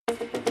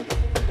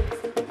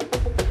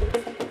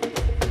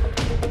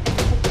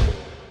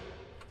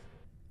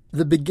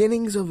The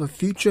beginnings of a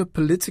future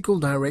political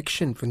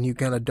direction for New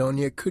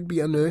Caledonia could be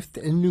unearthed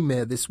in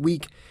Nouméa this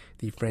week.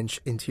 The French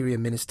Interior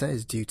Minister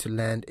is due to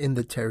land in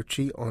the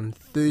territory on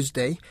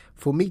Thursday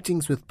for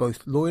meetings with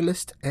both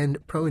loyalist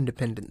and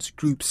pro-independence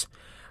groups.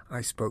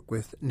 I spoke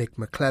with Nick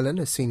McClellan,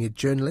 a senior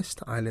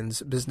journalist,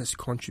 Island's business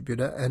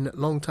contributor and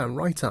longtime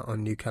writer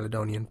on New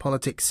Caledonian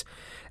politics.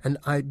 And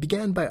I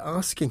began by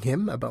asking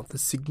him about the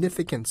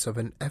significance of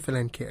an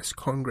FLNKS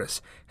Congress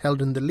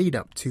held in the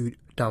lead-up to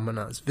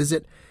Damana's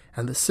visit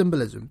and the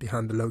symbolism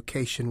behind the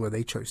location where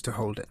they chose to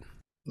hold it.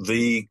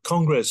 The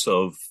Congress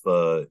of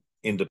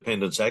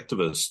Independence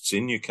Activists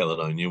in New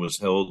Caledonia was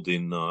held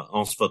in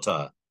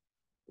Ansfata,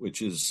 which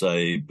is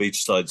a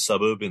beachside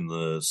suburb in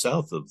the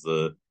south of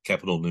the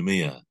capital,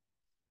 Nouméa.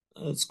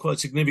 It's quite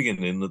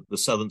significant in that the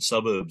southern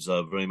suburbs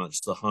are very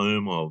much the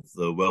home of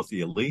the wealthy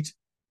elite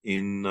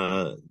in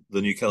the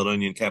New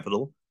Caledonian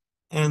capital,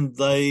 and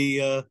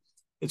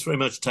it's very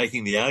much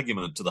taking the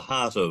argument to the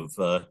heart of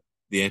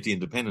the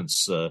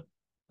anti-independence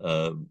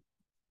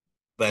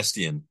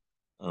bastion.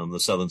 The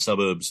southern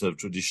suburbs have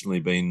traditionally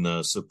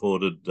been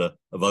supported,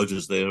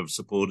 voters there have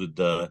supported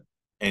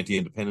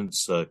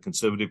anti-independence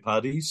conservative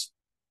parties.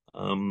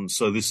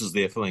 So this is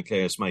the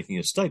FLNKS making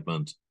a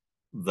statement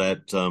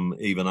that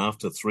even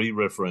after three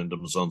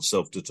referendums on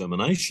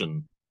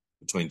self-determination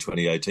between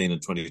 2018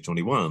 and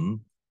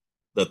 2021,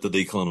 that the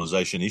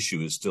decolonisation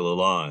issue is still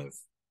alive.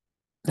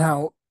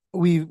 Now,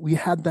 we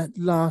had that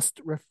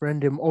last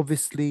referendum,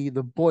 obviously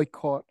the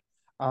boycott,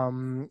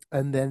 and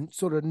then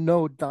sort of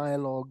no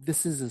dialogue.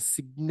 This is a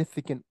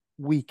significant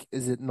week,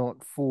 is it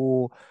not,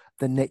 for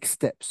the next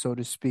step, so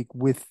to speak,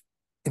 with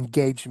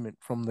engagement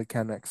from the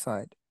Kanak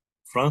side?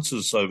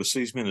 France's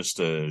Overseas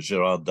Minister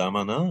Gérald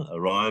Darmanin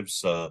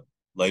arrives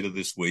later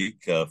this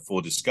week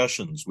for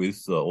discussions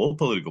with all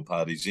political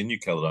parties in New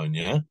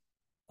Caledonia.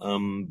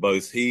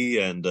 Both he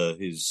and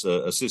his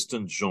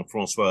assistant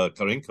Jean-François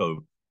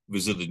Carenco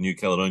visited New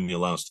Caledonia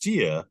last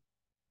year,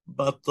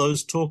 but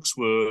those talks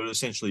were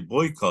essentially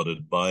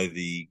boycotted by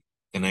the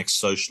Kanak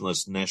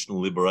Socialist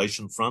National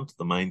Liberation Front,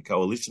 the main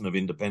coalition of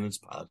independence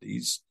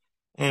parties,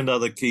 and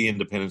other key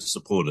independence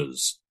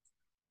supporters.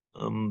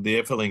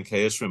 The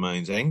FLNKS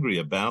remains angry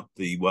about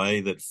the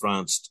way that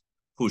France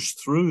pushed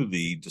through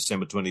the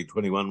December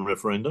 2021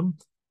 referendum,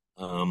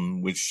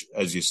 which,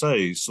 as you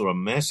say, saw a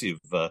massive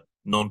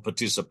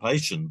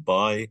non-participation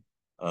by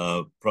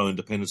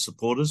pro-independence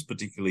supporters,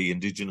 particularly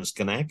Indigenous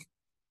Kanak.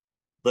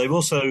 They've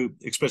also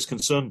expressed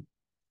concern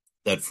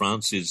that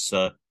France is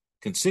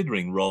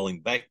considering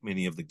rolling back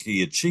many of the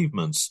key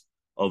achievements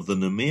of the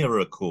Nouméa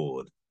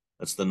Accord.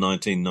 That's the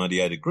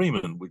 1998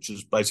 agreement, which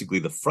is basically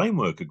the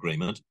framework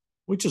agreement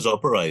which has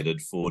operated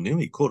for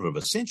nearly a quarter of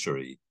a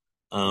century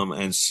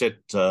and set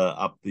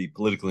up the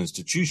political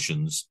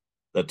institutions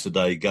that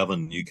today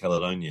govern New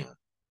Caledonia.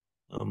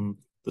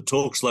 The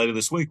talks later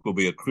this week will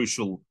be a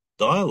crucial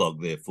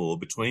dialogue, therefore,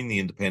 between the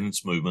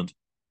independence movement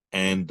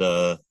and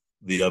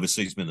the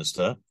Overseas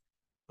Minister,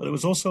 but it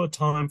was also a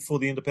time for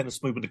the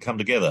independence movement to come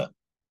together.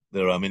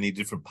 There are many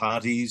different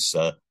parties,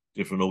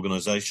 different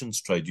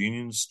organisations, trade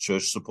unions,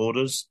 church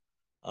supporters.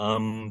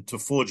 To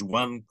forge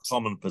one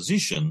common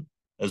position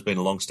has been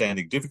a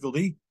long-standing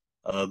difficulty.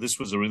 This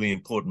was a really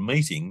important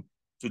meeting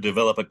to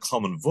develop a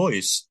common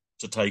voice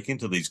to take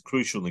into these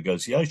crucial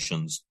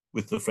negotiations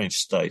with the French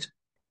state.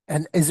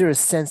 And is there a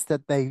sense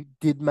that they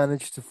did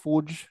manage to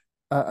forge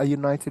a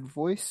united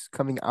voice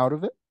coming out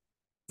of it?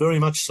 Very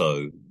much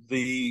so.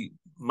 The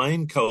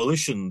main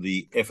coalition,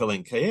 the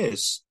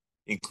FLNKS,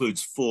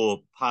 includes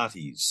four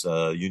parties.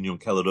 Union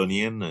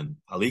Caledonienne and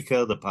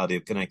Palika, the Party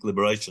of Kanak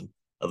Liberation,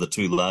 are the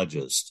two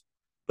largest.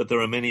 But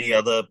there are many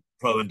other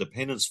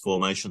pro-independence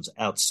formations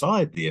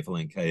outside the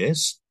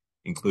FLNKS,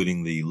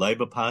 including the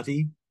Labour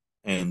Party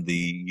and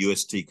the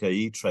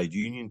USTKE Trade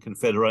Union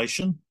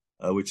Confederation,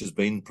 which has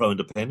been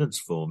pro-independence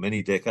for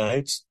many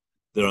decades.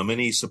 There are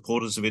many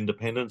supporters of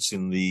independence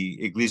in the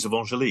Église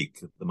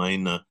Évangélique, the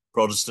main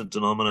Protestant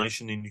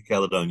denomination in New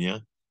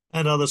Caledonia,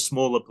 and other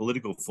smaller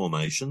political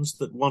formations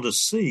that want to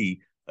see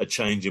a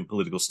change in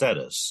political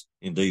status,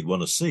 indeed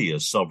want to see a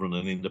sovereign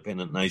and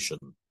independent nation.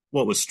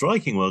 What was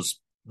striking was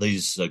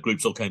these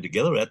groups all came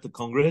together at the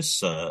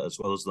Congress, as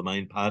well as the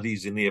main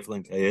parties in the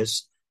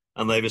FLNKS,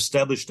 and they've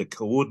established a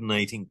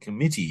coordinating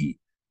committee,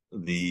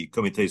 the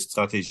Comité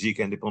Stratégique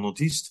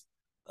Indépendantiste,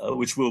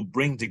 which will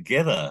bring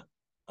together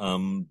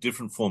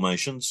different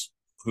formations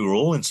who are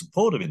all in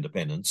support of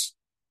independence,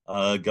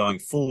 going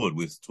forward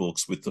with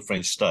talks with the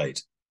French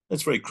state.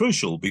 That's very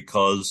crucial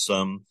because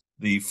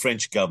the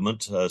French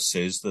government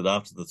says that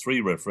after the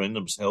three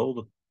referendums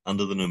held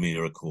under the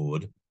Nouméa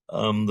Accord,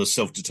 the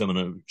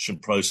self-determination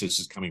process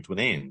is coming to an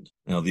end.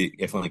 Now, the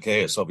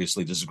FLNKS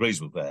obviously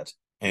disagrees with that.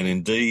 And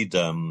indeed,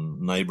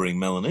 neighbouring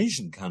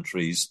Melanesian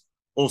countries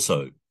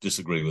also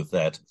disagree with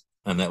that.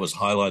 And that was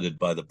highlighted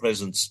by the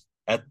presence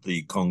at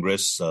the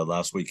Congress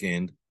last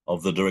weekend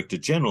of the Director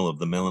General of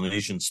the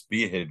Melanesian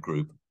Spearhead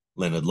Group,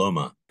 Leonard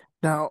Loma.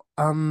 Now,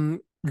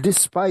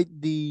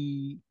 despite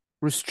the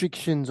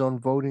restrictions on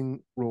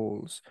voting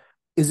rolls,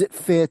 is it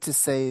fair to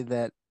say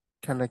that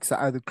Kanaks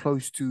are either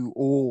close to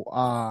or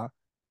are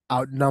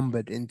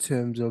outnumbered in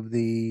terms of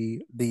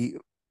the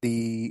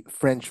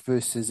French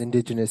versus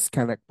indigenous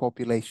Kanak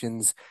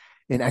populations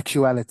in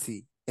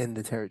actuality in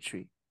the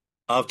territory?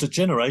 After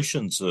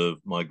generations of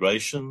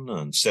migration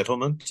and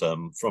settlement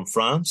from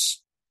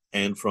France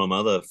and from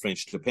other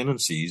French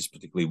dependencies,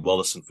 particularly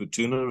Wallis and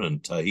Futuna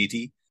and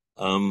Tahiti,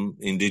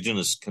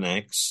 indigenous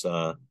Kanaks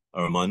are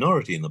a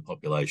minority in the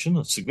population,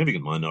 a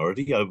significant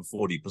minority, over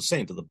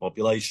 40% of the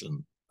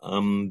population.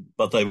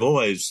 But they've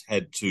always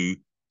had to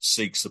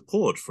seek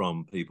support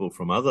from people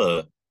from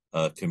other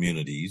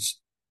communities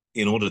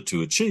in order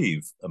to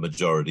achieve a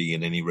majority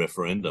in any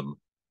referendum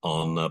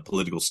on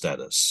political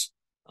status.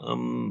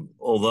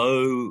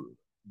 Although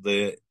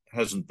there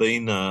hasn't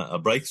been a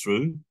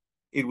breakthrough,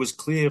 it was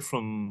clear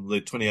from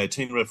the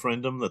 2018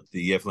 referendum that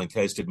the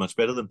FLNKs did much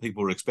better than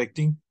people were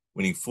expecting,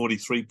 winning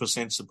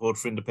 43% support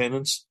for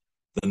independence.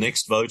 The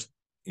next vote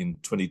in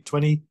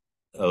 2020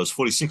 was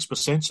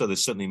 46%, so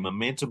there's certainly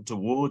momentum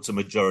towards a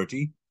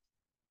majority.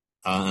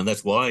 And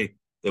that's why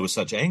there was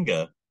such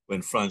anger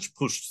when France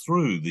pushed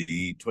through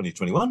the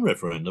 2021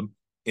 referendum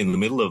in the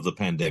middle of the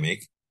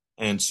pandemic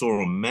and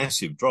saw a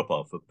massive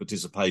drop-off of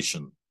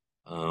participation.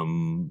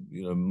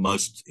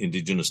 Most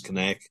indigenous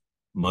Kanak,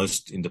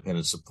 most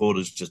independent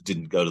supporters just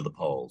didn't go to the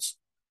polls.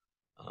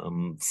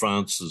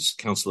 France's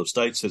Council of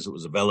State says it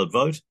was a valid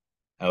vote.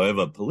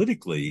 However,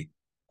 politically,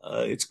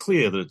 it's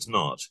clear that it's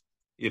not.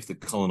 If the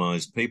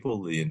colonized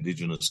people, the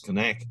indigenous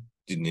Kanak,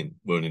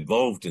 weren't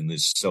involved in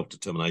this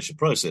self-determination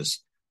process,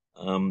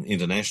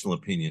 international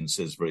opinion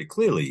says very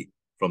clearly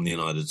from the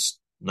United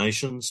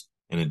Nations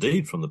and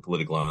indeed from the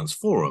Political Alliance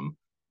Forum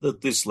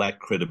that this lacked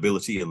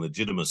credibility and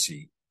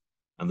legitimacy.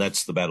 And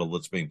that's the battle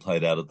that's being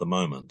played out at the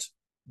moment.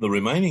 The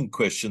remaining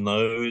question,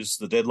 though, is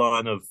the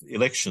deadline of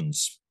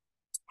elections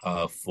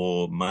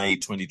for May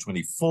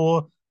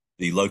 2024.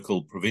 The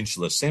local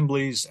provincial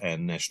assemblies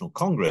and National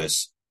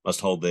Congress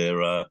must hold their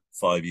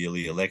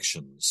 5-yearly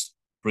elections.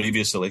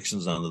 Previous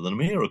elections under the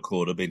Namur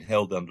Accord have been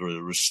held under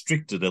a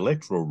restricted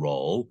electoral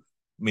roll,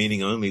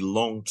 meaning only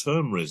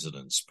long-term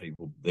residents,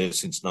 people there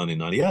since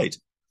 1998,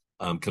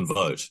 can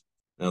vote.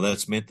 Now,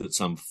 that's meant that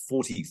some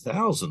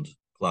 40,000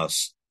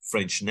 plus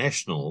French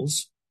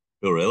nationals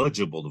who are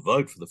eligible to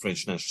vote for the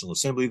French National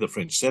Assembly, the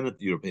French Senate,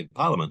 the European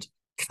Parliament,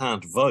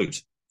 can't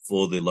vote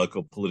for the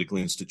local political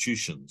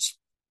institutions.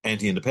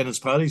 Anti-independence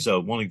parties are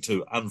wanting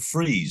to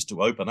unfreeze,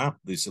 to open up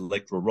this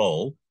electoral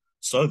roll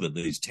so that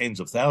these tens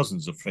of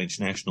thousands of French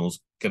nationals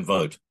can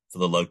vote for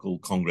the local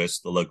Congress,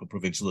 the local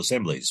provincial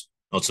assemblies.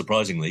 Not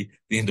surprisingly,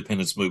 the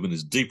independence movement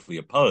is deeply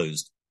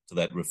opposed to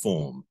that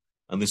reform.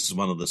 And this is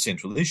one of the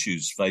central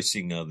issues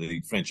facing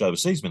the French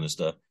overseas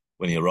minister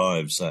when he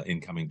arrives in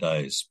coming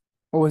days.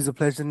 Always a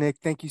pleasure, Nick.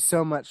 Thank you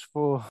so much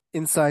for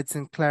insights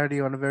and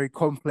clarity on a very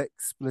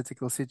complex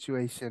political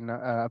situation.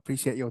 I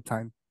appreciate your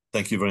time.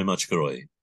 Thank you very much, Karoy.